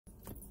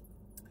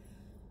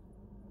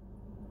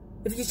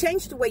If you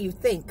change the way you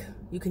think,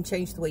 you can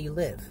change the way you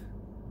live.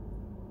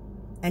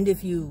 And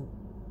if you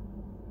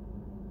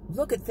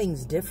look at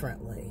things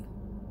differently,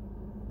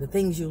 the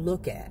things you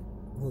look at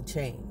will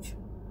change.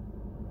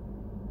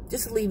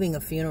 Just leaving a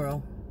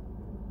funeral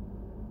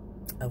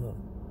of a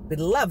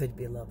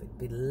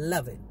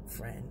beloved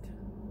friend.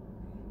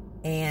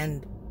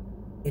 And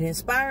it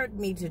inspired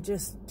me to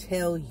just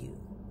tell you,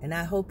 and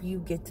I hope you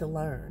get to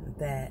learn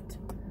that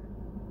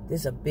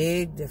there's a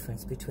big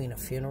difference between a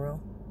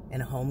funeral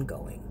and a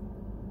homegoing.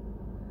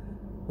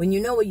 When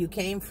you know where you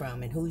came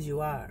from and whose you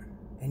are,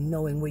 and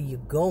knowing where you're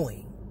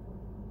going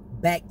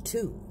back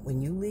to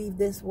when you leave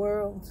this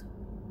world,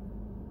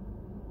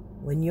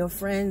 when your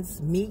friends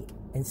meet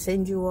and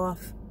send you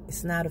off,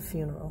 it's not a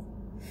funeral.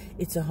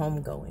 It's a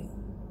homegoing.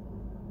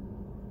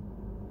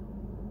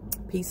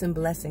 Peace and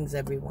blessings,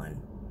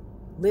 everyone.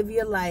 Live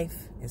your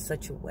life in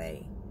such a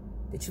way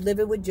that you live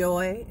it with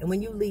joy. And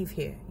when you leave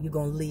here, you're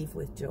going to leave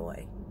with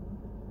joy.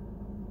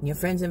 And your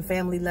friends and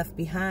family left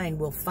behind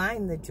will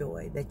find the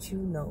joy that you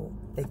know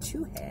that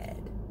you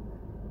had.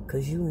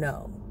 Because you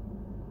know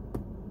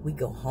we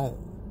go home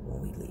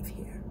when we leave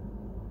here.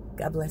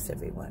 God bless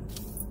everyone.